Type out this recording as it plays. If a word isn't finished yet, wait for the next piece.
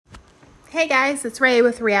Hey guys, it's Ray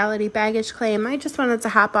with Reality Baggage Claim. I just wanted to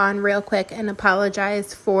hop on real quick and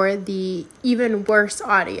apologize for the even worse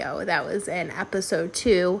audio that was in episode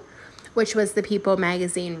 2, which was the People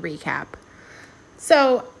magazine recap.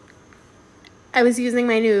 So, I was using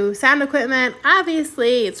my new sound equipment.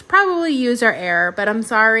 Obviously, it's probably user error, but I'm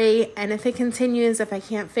sorry. And if it continues, if I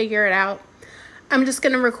can't figure it out, I'm just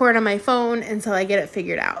going to record on my phone until I get it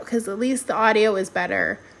figured out, because at least the audio is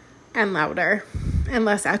better and louder and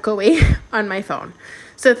less echoey on my phone.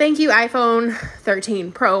 So thank you, iPhone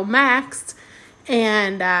 13 Pro Max,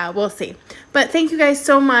 and we'll see. But thank you guys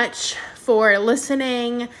so much for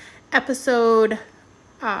listening. Episode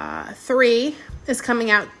 3 is coming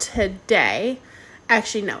out today.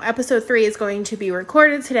 Actually, no, episode 3 is going to be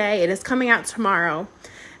recorded today. It is coming out tomorrow,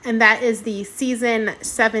 and that is the season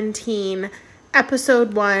 17,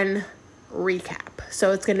 episode 1 recap.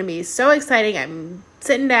 So it's going to be so exciting. I'm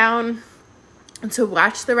sitting down to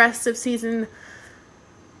watch the rest of season.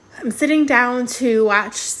 I'm sitting down to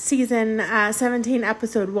watch season 17,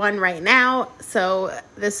 episode 1 right now. So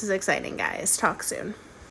this is exciting, guys. Talk soon.